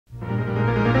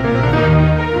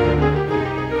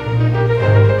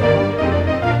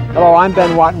I'm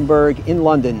Ben Wattenberg in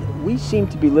London. We seem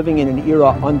to be living in an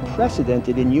era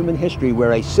unprecedented in human history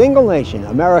where a single nation,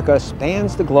 America,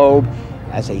 spans the globe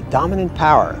as a dominant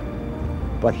power.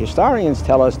 But historians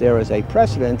tell us there is a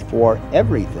precedent for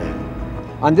everything.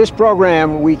 On this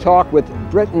program, we talk with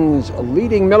Britain's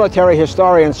leading military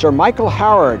historian, Sir Michael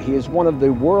Howard. He is one of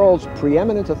the world's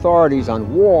preeminent authorities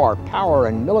on war, power,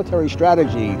 and military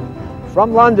strategy.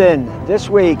 From London, this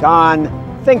week on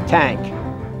Think Tank.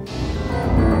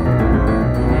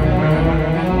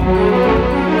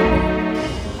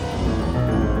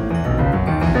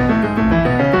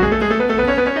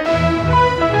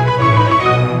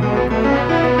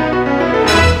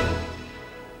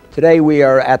 Today we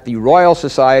are at the Royal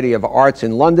Society of Arts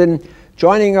in London.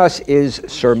 Joining us is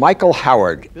Sir Michael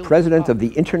Howard, President of the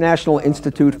International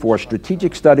Institute for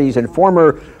Strategic Studies and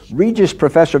former Regis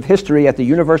Professor of History at the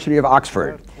University of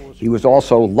Oxford. He was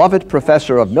also Lovett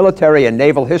Professor of Military and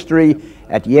Naval History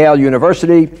at Yale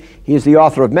University. He is the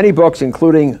author of many books,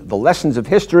 including The Lessons of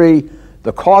History,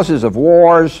 The Causes of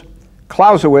Wars,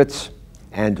 Clausewitz,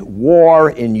 and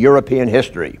War in European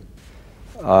History.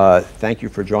 Thank you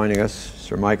for joining us,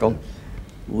 Sir Michael.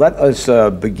 Let us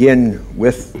begin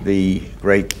with the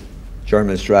great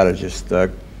German strategist,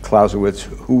 Clausewitz,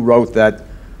 who wrote that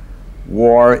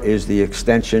war is the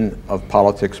extension of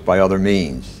politics by other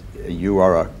means. You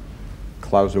are a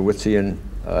Clausewitzian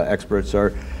expert,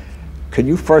 sir. Can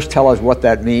you first tell us what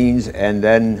that means, and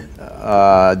then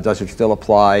does it still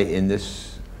apply in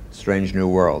this strange new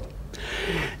world?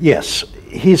 Yes,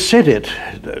 he said it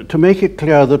to make it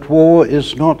clear that war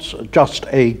is not just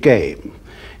a game.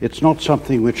 It's not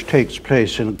something which takes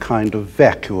place in a kind of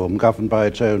vacuum governed by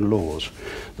its own laws.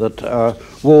 That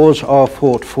wars are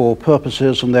fought for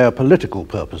purposes, and they are political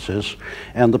purposes,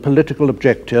 and the political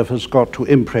objective has got to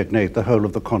impregnate the whole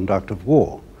of the conduct of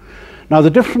war. Now, the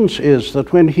difference is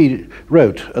that when he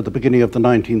wrote at the beginning of the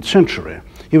 19th century,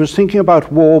 he was thinking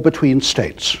about war between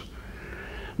states.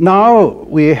 Now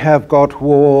we have got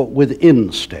war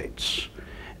within states.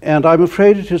 And I'm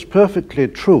afraid it is perfectly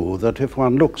true that if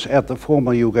one looks at the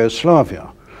former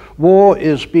Yugoslavia, war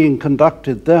is being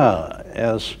conducted there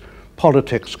as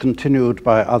politics continued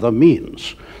by other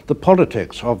means. The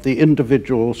politics of the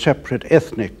individual separate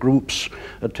ethnic groups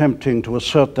attempting to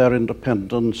assert their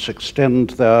independence,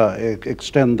 extend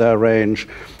their range,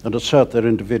 and assert their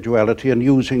individuality, and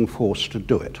using force to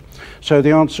do it. So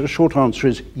the short answer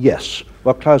is yes.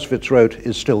 What Clausewitz wrote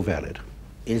is still valid.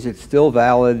 Is it still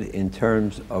valid in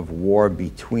terms of war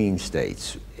between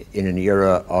states in an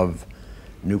era of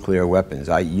nuclear weapons?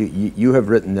 You have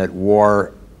written that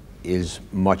war is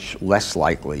much less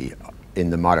likely in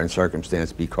the modern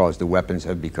circumstance because the weapons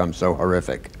have become so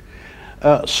horrific.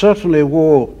 Certainly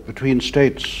war between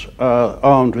states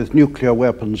armed with nuclear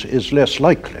weapons is less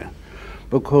likely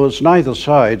because neither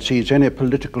side sees any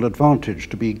political advantage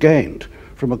to be gained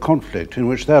from a conflict in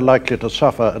which they're likely to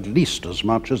suffer at least as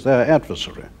much as their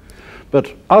adversary.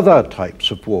 But other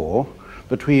types of war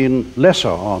between lesser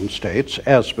armed states,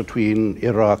 as between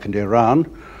Iraq and Iran,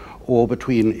 or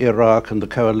between Iraq and the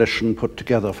coalition put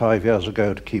together 5 years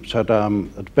ago to keep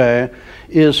Saddam at bay,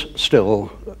 is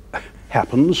still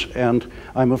happens, and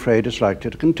I'm afraid it's likely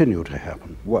to continue to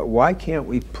happen. Why can't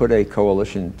we put a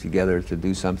coalition together to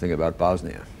do something about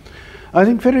Bosnia? I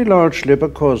think very largely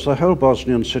because the whole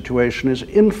Bosnian situation is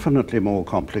infinitely more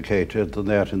complicated than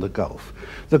that in the Gulf.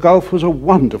 The Gulf was a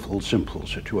wonderful, simple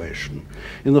situation.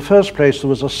 In the first place, there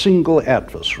was a single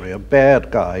adversary, a bad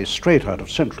guy, straight out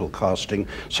of central casting,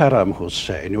 Saddam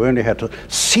Hussein. You only had to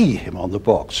see him on the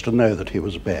box to know that he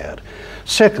was bad.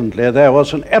 Secondly, there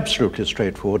was an absolutely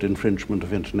straightforward infringement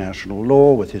of international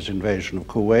law with his invasion of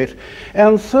Kuwait.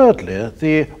 And thirdly,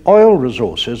 the oil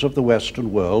resources of the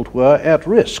Western world were at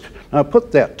risk. Now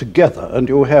put that together and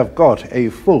you have got a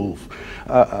full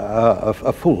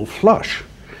flush.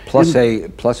 Plus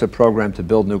a program to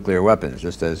build nuclear weapons,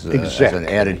 just as an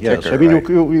added yes. kicker. I mean,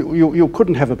 right? you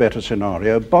couldn't have a better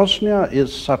scenario. Bosnia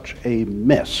is such a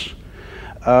mess.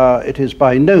 It is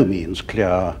by no means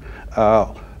clear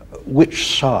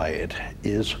which side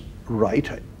is right.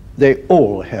 They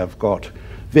all have got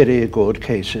very good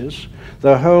cases.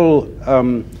 The whole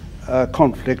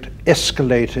conflict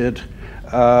escalated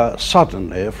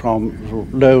suddenly from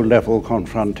low-level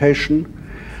confrontation.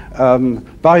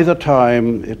 By the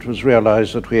time it was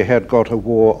realized that we had got a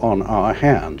war on our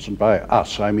hands, and by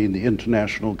us I mean the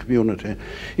international community,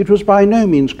 it was by no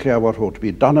means clear what ought to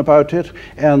be done about it,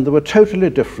 and there were totally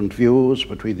different views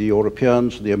between the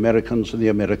Europeans, the Americans, and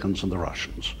the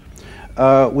Russians.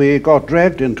 We got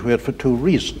dragged into it for two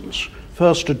reasons.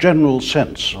 first, a general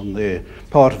sense on the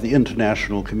part of the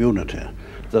international community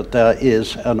that there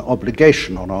is an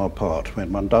obligation on our part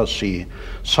when one does see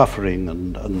suffering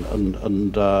and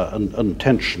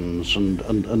tensions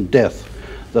and death,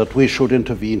 that we should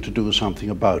intervene to do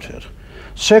something about it.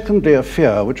 Secondly, a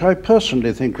fear, which I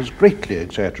personally think was greatly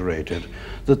exaggerated,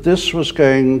 that this was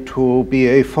going to be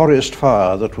a forest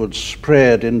fire that would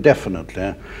spread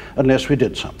indefinitely unless we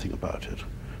did something about it.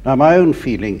 Now, my own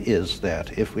feeling is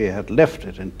that if we had left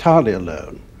it entirely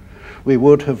alone, we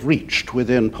would have reached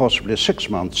within possibly 6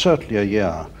 months, certainly a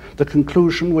year, the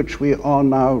conclusion which we are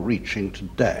now reaching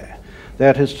today.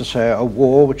 That is to say, a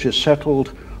war which is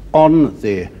settled on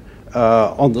the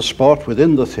spot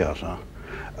within the theatre,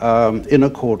 in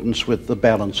accordance with the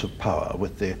balance of power,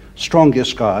 with the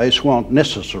strongest guys who aren't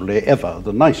necessarily ever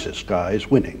the nicest guys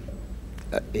winning.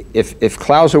 If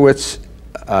Clausewitz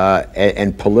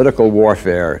and political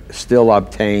warfare still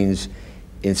obtains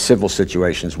in civil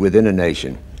situations within a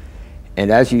nation,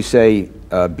 and as you say,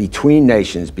 between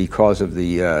nations because of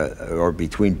the, or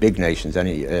between big nations in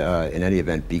any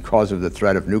event, because of the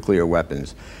threat of nuclear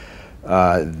weapons,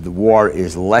 the war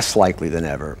is less likely than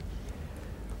ever.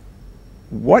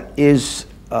 What is,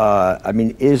 I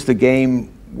mean, is the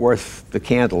game worth the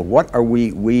candle? What are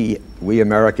we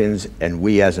Americans and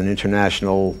we as an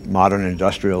international modern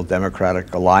industrial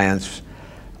democratic alliance,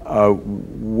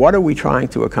 what are we trying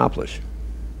to accomplish?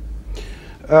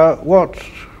 What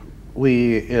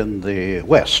we in the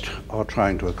West are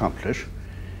trying to accomplish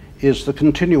is the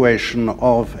continuation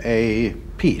of a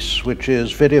peace which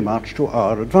is very much to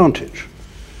our advantage.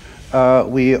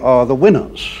 We are the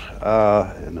winners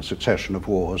in a succession of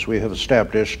wars. We have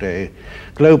established a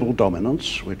global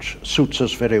dominance which suits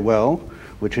us very well,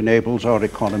 which enables our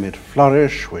economy to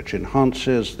flourish, which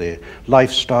enhances the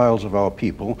lifestyles of our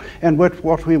people, and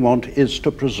what we want is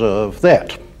to preserve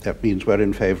that. That means we're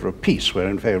in favor of peace, we're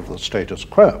in favor of the status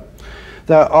quo.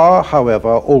 There are, however,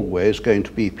 always going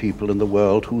to be people in the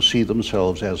world who see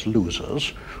themselves as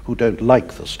losers, who don't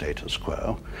like the status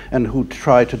quo, and who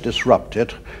try to disrupt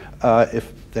it.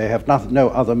 If they have no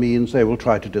other means, they will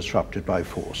try to disrupt it by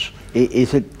force.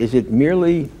 Is it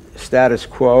merely status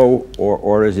quo,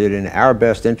 or is it in our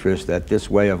best interest that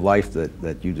this way of life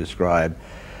that you describe,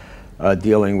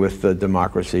 dealing with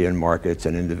democracy and markets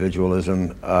and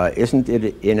individualism, isn't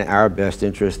it in our best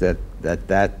interest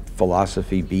that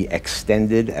philosophy be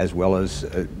extended as well as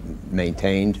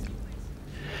maintained?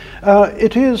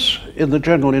 It is in the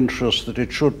general interest that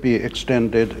it should be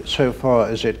extended so far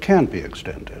as it can be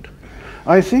extended.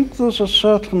 I think there's a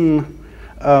certain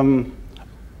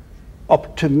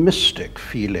optimistic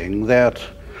feeling that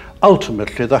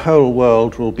ultimately the whole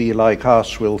world will be like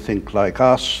us, will think like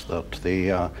us, that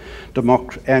the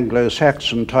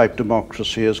Anglo-Saxon type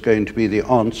democracy is going to be the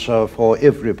answer for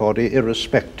everybody,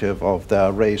 irrespective of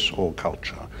their race or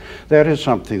culture. That is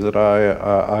something that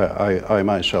I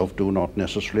myself do not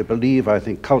necessarily believe. I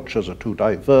think cultures are too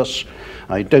diverse.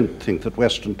 I don't think that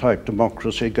Western type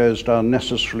democracy goes down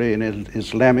necessarily in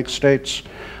Islamic states.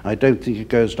 I don't think it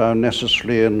goes down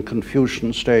necessarily in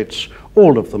Confucian states.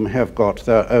 All of them have got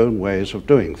their own ways of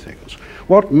doing things.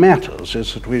 What matters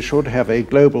is that we should have a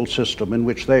global system in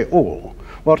which they all,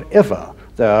 whatever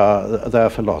their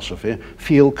philosophy,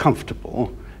 feel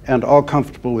comfortable and are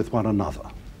comfortable with one another.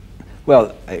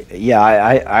 Well, yeah,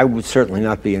 I would certainly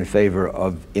not be in favor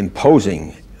of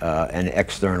imposing an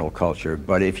external culture,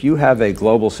 but if you have a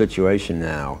global situation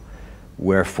now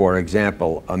where, for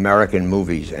example, American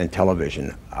movies and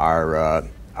television are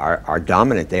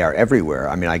dominant, they are everywhere.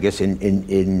 I mean, I guess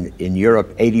in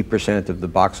Europe, 80% of the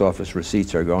box office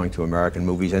receipts are going to American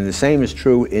movies, and the same is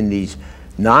true in these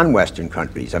non-Western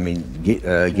countries. I mean,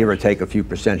 give or take a few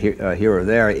percent here or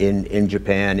there in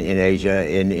Japan, in Asia,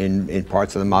 in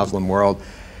parts of the Muslim world.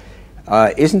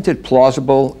 Isn't it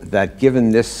plausible that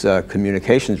given this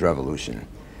communications revolution,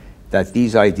 that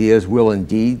these ideas will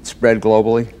indeed spread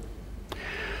globally?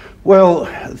 Well,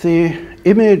 the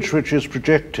image which is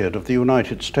projected of the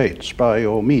United States by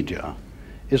your media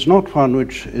is not one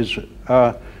which is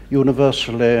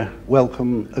universally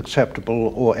welcome,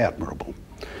 acceptable, or admirable.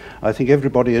 I think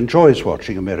everybody enjoys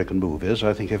watching American movies.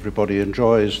 I think everybody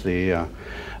enjoys the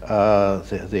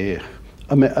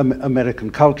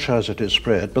American culture as it is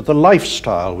spread, but the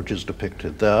lifestyle which is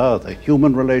depicted there, the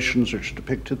human relations which are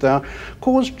depicted there,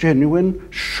 cause genuine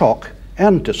shock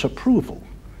and disapproval.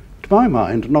 To my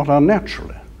mind, not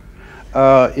unnaturally.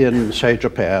 In, say,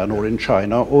 Japan or in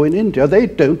China or in India, they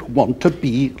don't want to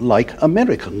be like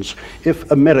Americans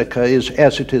if America is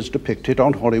as it is depicted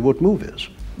on Hollywood movies.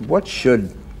 What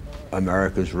should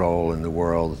America's role in the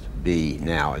world be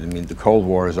now? I mean, the Cold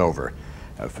War is over.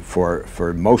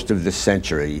 For most of this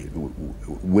century,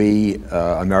 we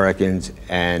Americans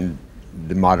and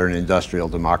the modern industrial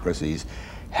democracies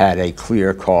had a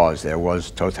clear cause. There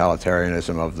was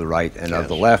totalitarianism of the right and of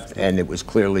the left, and it was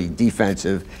clearly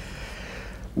defensive.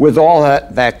 With all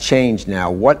that change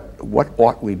now, what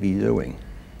ought we be doing,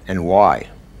 and why?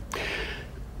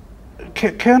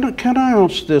 Can I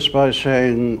answer this by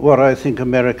saying what I think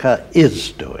America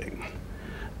is doing,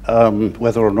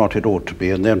 whether or not it ought to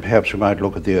be, and then perhaps we might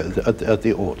look at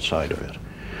the ought side of it.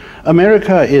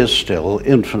 America is still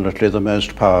infinitely the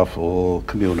most powerful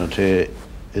community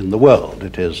in the world.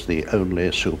 It is the only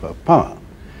superpower.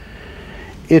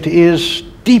 It is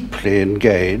deeply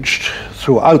engaged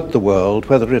throughout the world,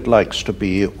 whether it likes to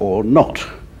be or not.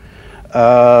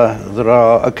 There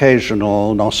are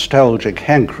occasional nostalgic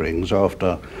hankerings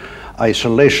after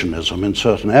isolationism in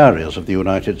certain areas of the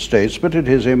United States, but it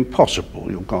is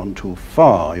impossible. You've gone too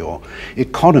far. Your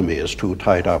economy is too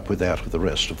tied up with that of the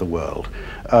rest of the world.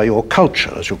 Your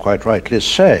culture, as you quite rightly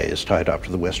say, is tied up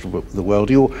to the rest of the world.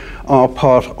 You are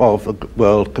part of the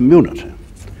world community.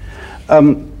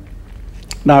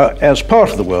 Now, as part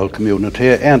of the world community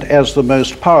and as the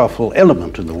most powerful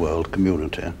element in the world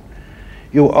community,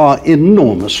 you are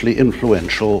enormously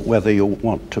influential whether you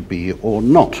want to be or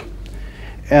not.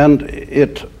 And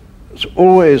it has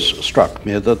always struck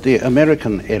me that the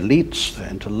American elites, the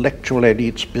intellectual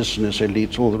elites, business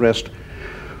elites, all the rest,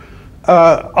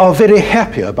 are very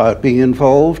happy about being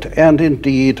involved and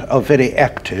indeed are very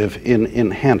active in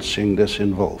enhancing this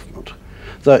involvement.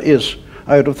 There is,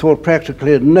 I would have thought,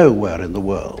 practically nowhere in the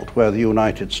world where the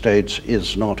United States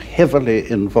is not heavily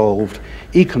involved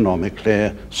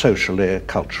economically, socially,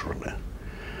 culturally.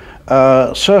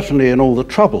 Certainly in all the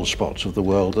trouble spots of the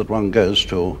world that one goes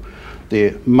to,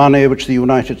 the money which the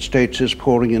United States is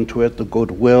pouring into it, the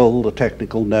goodwill, the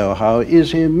technical know-how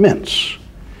is immense.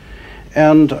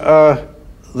 And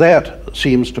that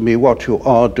seems to me what you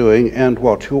are doing and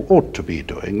what you ought to be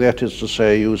doing. That is to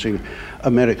say, using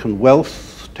American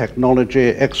wealth, technology,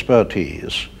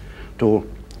 expertise to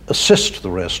assist the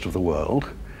rest of the world,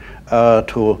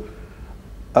 to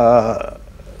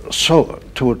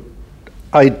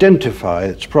identify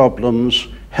its problems,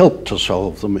 help to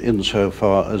solve them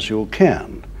insofar as you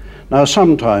can. Now,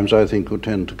 sometimes I think you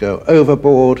tend to go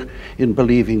overboard in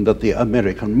believing that the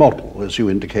American model, as you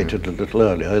indicated a little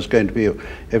earlier, is going to be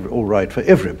all right for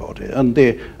everybody. And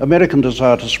the American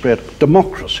desire to spread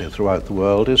democracy throughout the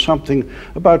world is something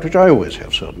about which I always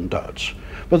have certain doubts.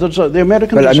 But the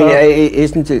American desire... But I mean,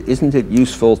 isn't it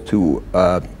useful to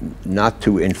not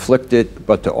to inflict it,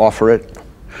 but to offer it?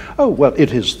 Oh, well,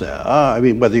 it is there. I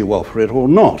mean, whether you offer it or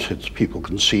not, people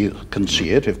can see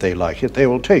it. If they like it, they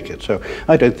will take it. So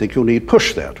I don't think you need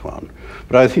push that one.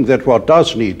 But I think that what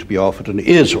does need to be offered, and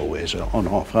is always on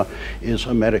offer, is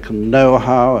American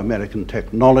know-how, American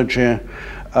technology,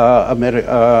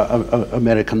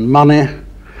 American money,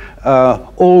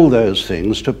 all those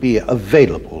things to be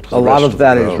available to the rest of the world. A lot of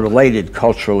that is related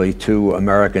culturally to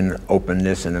American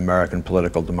openness and American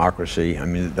political democracy. I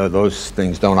mean, those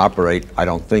things don't operate, I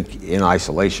don't think, in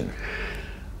isolation.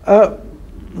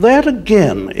 That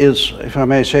again is, if I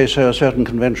may say so, a certain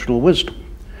conventional wisdom.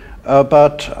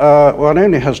 But one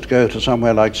only has to go to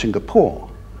somewhere like Singapore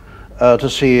to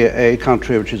see a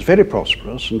country which is very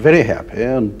prosperous and very happy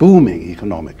and booming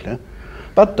economically,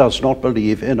 but does not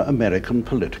believe in American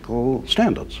political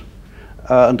standards,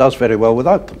 and does very well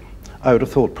without them. I would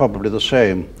have thought probably the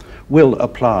same will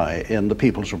apply in the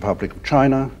People's Republic of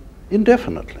China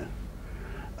indefinitely.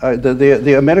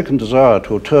 The American desire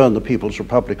to turn the People's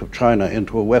Republic of China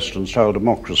into a Western-style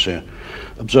democracy,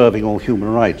 observing all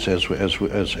human rights as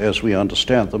we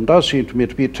understand them, does seem to me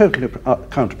to be totally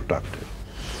counterproductive.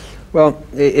 Well,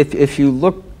 if you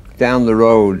look down the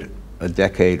road a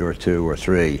decade or two or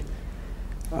three,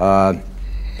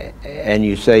 and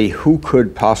you say, who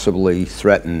could possibly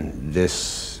threaten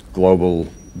this global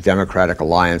democratic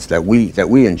alliance that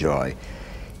we enjoy?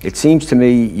 It seems to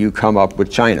me you come up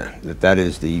with China, that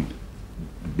is the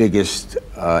biggest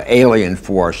alien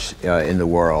force in the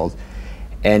world,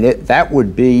 and that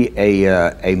would be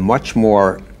a much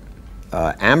more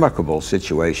amicable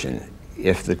situation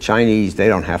if the Chinese, they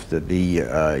don't have to be,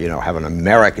 have an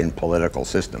American political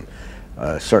system.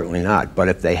 Certainly not. But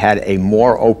if they had a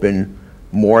more open,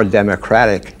 more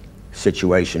democratic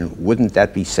situation, wouldn't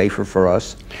that be safer for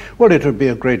us? Well, it would be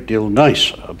a great deal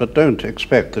nicer, but don't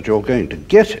expect that you're going to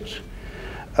get it.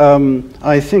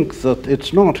 I think that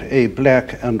it's not a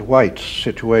black and white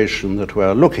situation that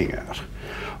we're looking at.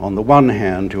 On the one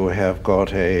hand, you have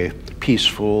got a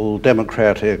peaceful,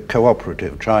 democratic,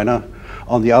 cooperative China.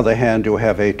 On the other hand, you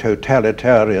have a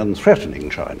totalitarian,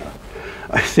 threatening China.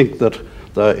 I think that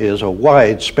there is a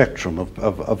wide spectrum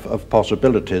of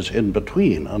possibilities in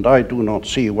between, and I do not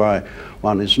see why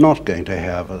one is not going to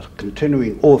have a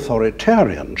continuing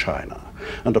authoritarian China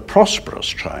and a prosperous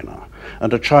China,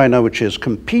 and a China which is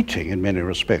competing in many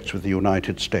respects with the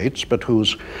United States, but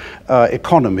whose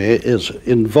economy is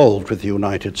involved with the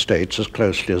United States as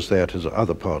closely as that is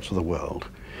other parts of the world,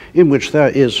 in which there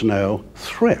is no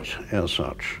threat as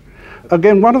such.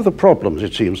 Again, one of the problems,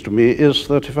 it seems to me, is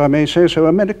that, if I may say so,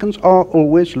 Americans are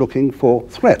always looking for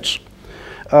threats.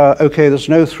 Okay, there's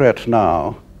no threat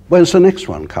now. When's the next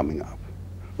one coming up?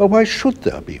 Well, why should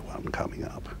there be one coming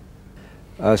up?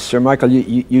 Sir Michael,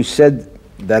 you said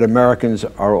that Americans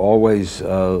are always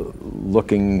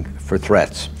looking for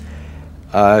threats.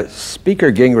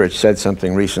 Speaker Gingrich said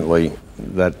something recently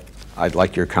that I'd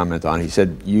like your comment on. He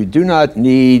said, "You do not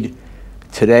need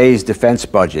today's defense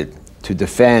budget to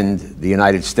defend the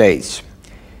United States.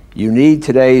 You need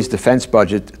today's defense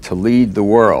budget to lead the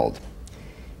world.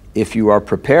 If you are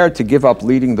prepared to give up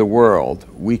leading the world,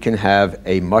 we can have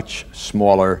a much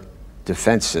smaller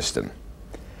defense system."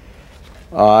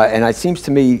 And it seems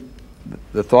to me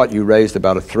the thought you raised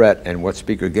about a threat and what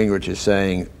Speaker Gingrich is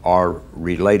saying are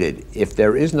related. If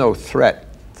there is no threat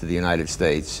to the United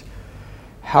States,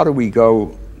 how do we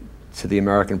go to the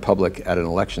American public at an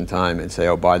election time and say,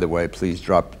 oh, by the way, please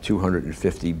drop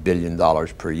 $250 billion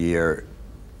per year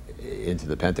into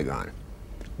the Pentagon?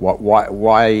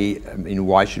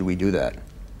 Why should we do that?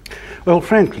 Well,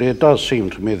 frankly, it does seem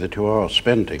to me that you are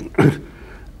spending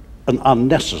an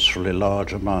unnecessarily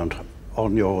large amount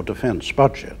on your defense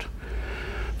budget,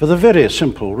 for the very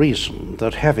simple reason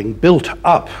that, having built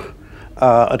up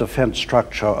a defense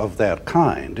structure of that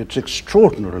kind, it's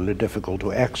extraordinarily difficult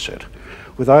to exit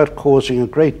without causing a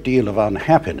great deal of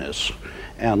unhappiness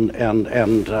and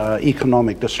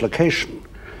economic dislocation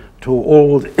to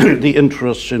all the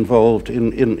interests involved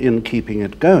in keeping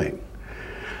it going.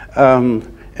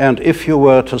 And if you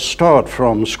were to start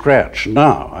from scratch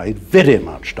now, I very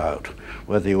much doubt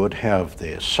whether you would have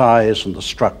the size and the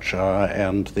structure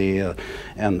and the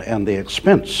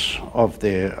expense of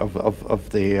the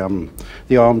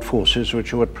armed forces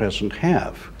which you at present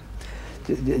have.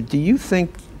 Do you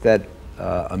think that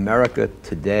America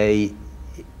today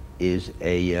is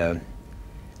a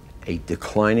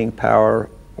declining power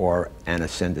or an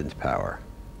ascendant power?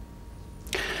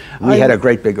 We had a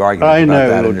great big argument about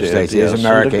that in the States. Is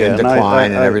America in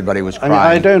decline? And everybody was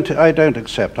crying. I don't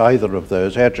accept either of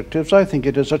those adjectives. I think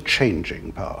it is a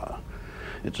changing power.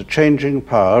 It's a changing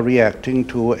power reacting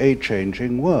to a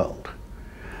changing world.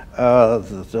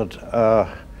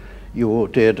 You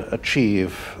did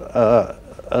achieve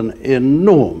an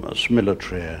enormous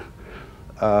military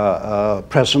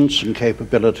presence and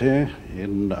capability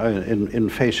in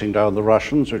facing down the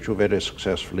Russians, which you very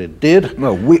successfully did.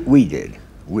 No, we did.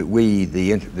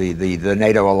 The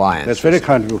NATO alliance. That's very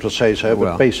kind of you to say so,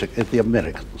 but basically the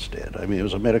Americans did. I mean, it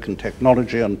was American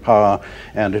technology and power,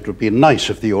 and it would be nice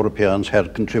if the Europeans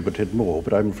had contributed more,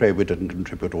 but I'm afraid we didn't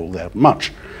contribute all that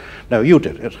much. No, you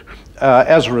did it.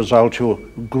 As a result, you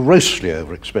grossly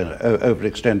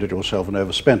overextended yourself and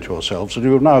overspent yourselves, and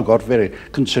you've now got very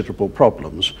considerable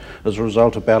problems as a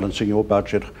result of balancing your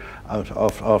budget out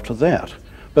after that.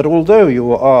 But although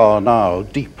you are now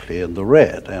deeply in the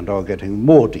red, and are getting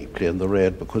more deeply in the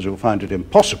red because you find it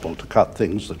impossible to cut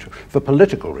things for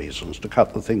political reasons, to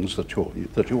cut the things that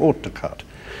you ought to cut,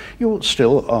 you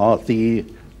still are the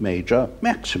major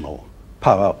maximal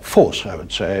power force, I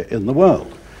would say, in the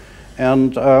world.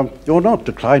 And you're not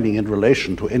declining in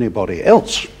relation to anybody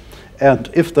else. And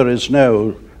if there is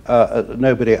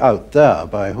nobody out there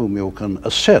by whom you can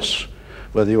assess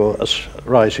whether you're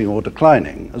rising or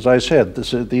declining, as I said,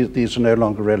 these are no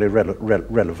longer really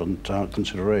relevant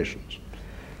considerations.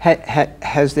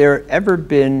 Has there ever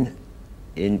been,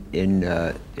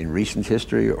 in recent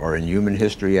history or in human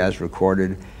history as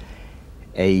recorded,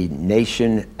 a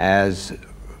nation as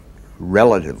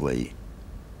relatively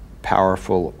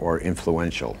powerful or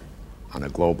influential on a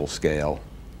global scale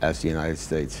as the United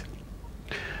States?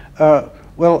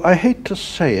 Well, I hate to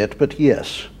say it, but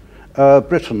yes.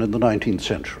 Britain in the 19th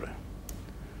century.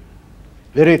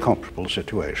 Very comparable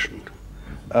situation.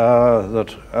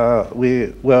 That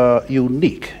we were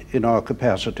unique in our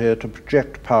capacity to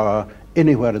project power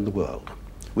anywhere in the world,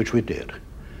 which we did.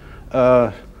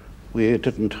 We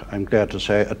didn't, I'm glad to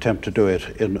say, attempt to do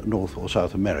it in North or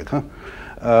South America.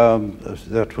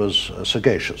 That was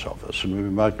sagacious of us, and we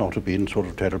might not have been sort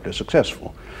of terribly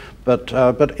successful. But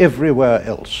everywhere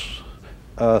else,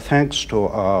 thanks to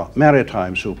our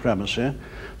maritime supremacy,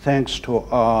 thanks to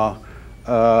our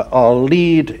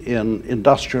lead in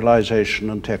industrialization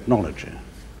and technology,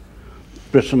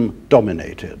 Britain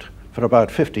dominated for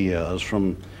about 50 years,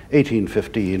 from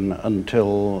 1815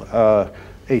 until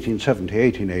 1870,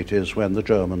 1880 is when the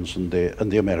Germans and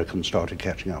the Americans started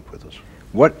catching up with us.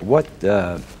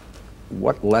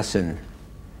 What lesson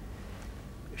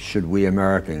should we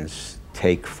Americans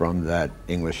take from that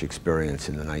English experience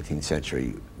in the 19th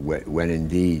century, when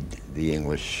indeed the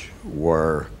English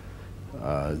were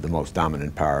the most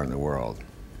dominant power in the world?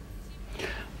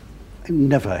 I'm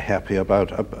never happy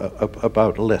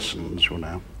about lessons, you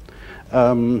know.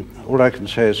 All I can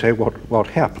say is what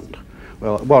happened.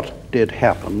 Well, what did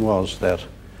happen was that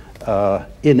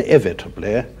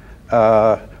inevitably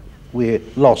we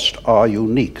lost our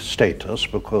unique status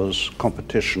because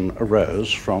competition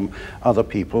arose from other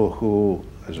people who,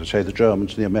 as I say, the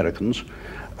Germans and the Americans,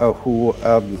 who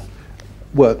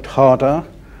worked harder,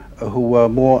 who were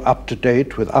more up to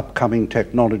date with upcoming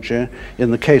technology.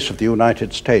 In the case of the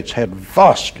United States, had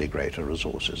vastly greater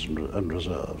resources and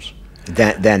reserves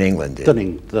than England did.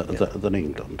 Than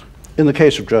England. In the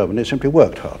case of Germany, they simply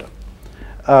worked harder.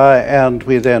 And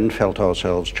we then felt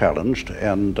ourselves challenged,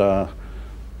 and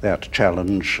that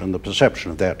challenge and the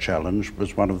perception of that challenge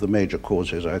was one of the major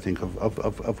causes, I think,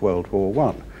 of World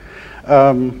War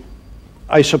I.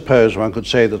 I suppose one could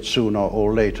say that sooner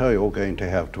or later you're going to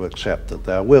have to accept that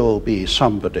there will be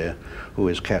somebody who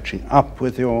is catching up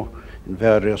with you in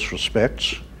various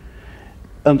respects.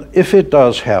 And if it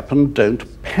does happen,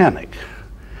 don't panic.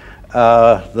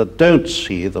 Don't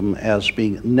see them as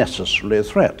being necessarily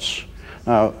threats.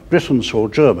 Now, Britain saw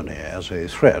Germany as a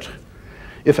threat,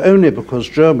 if only because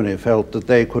Germany felt that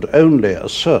they could only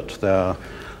assert their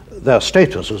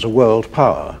status as a world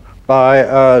power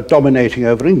by dominating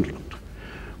over England.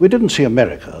 We didn't see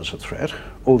America as a threat,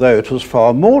 although it was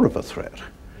far more of a threat.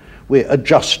 We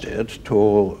adjusted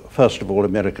to, first of all,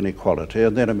 American equality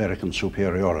and then American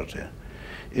superiority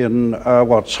in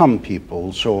what some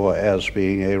people saw as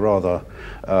being a rather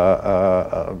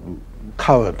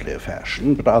cowardly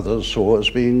fashion, but others saw as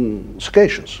being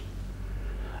sagacious.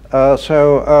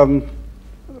 So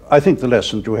I think the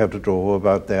lessons you have to draw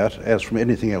about that, as from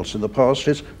anything else in the past,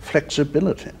 is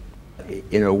flexibility.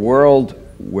 In a world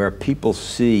where people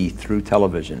see through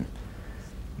television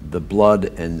the blood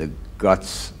and the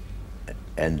guts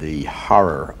and the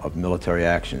horror of military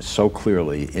action so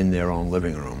clearly in their own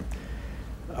living room,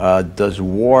 does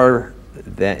war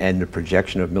and the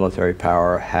projection of military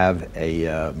power have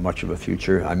a much of a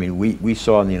future? I mean, we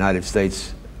saw in the United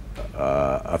States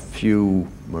a few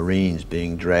Marines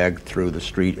being dragged through the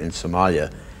street in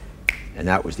Somalia, and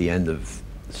that was the end of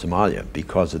Somalia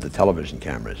because of the television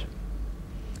cameras.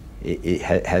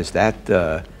 Has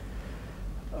that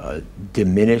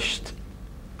diminished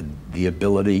the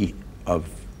ability of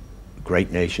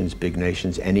great nations, big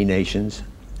nations, any nations,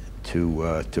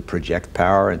 to project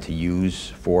power and to use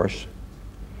force?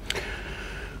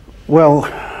 Well,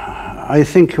 I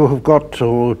think you have got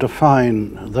to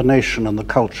define the nation and the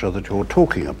culture that you're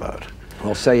talking about.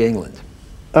 Well, say England.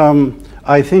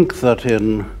 I think that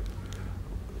in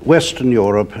Western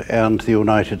Europe and the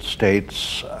United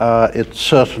States, it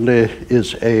certainly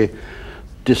is a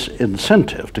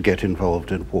disincentive to get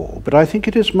involved in war. But I think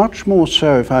it is much more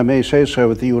so, if I may say so,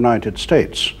 with the United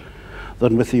States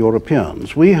than with the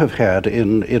Europeans. We have had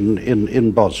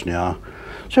in Bosnia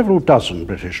several dozen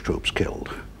British troops killed.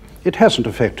 It hasn't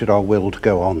affected our will to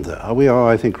go on there. We are,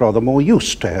 I think, rather more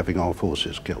used to having our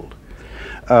forces killed.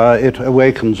 It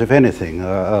awakens, if anything,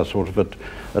 a sort of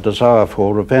a desire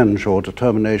for revenge or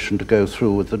determination to go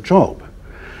through with the job.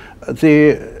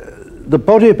 The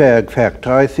body bag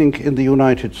factor, I think, in the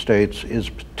United States is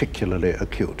particularly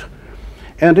acute.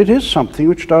 And it is something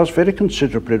which does very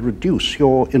considerably reduce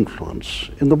your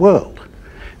influence in the world.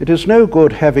 It is no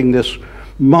good having this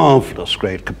marvelous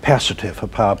great capacity for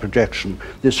power projection,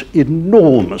 this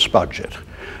enormous budget,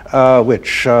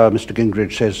 which Mr.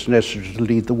 Gingrich says is necessary to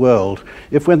lead the world.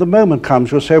 If when the moment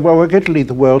comes you'll say, well, we're going to lead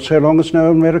the world so long as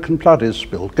no American blood is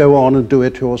spilled, go on and do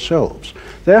it yourselves.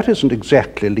 That isn't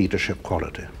exactly leadership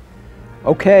quality.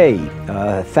 Okay,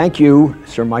 thank you,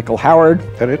 Sir Michael Howard.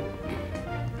 Edit.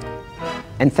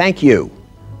 And thank you.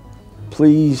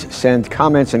 Please send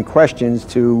comments and questions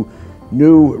to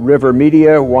New River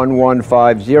Media,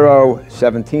 1150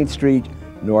 17th Street,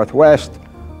 Northwest,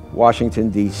 Washington,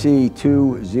 D.C.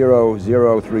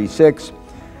 20036.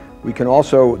 We can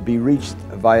also be reached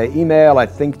via email at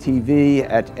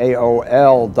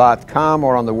thinktv@aol.com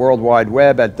or on the World Wide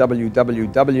Web at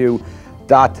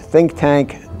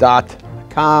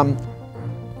www.thinktank.com.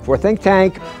 For Think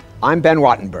Tank, I'm Ben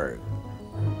Wattenberg.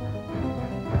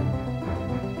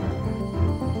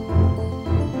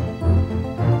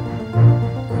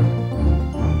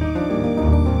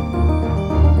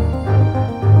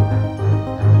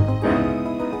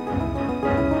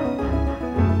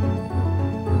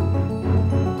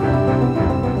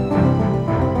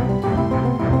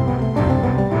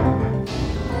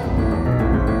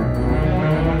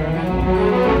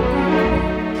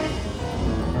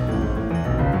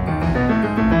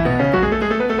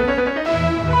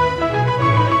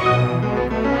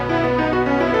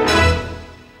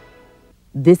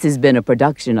 This has been a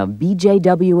production of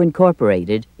BJW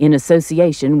Incorporated in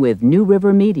association with New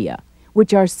River Media,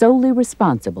 which are solely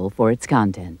responsible for its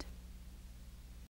content.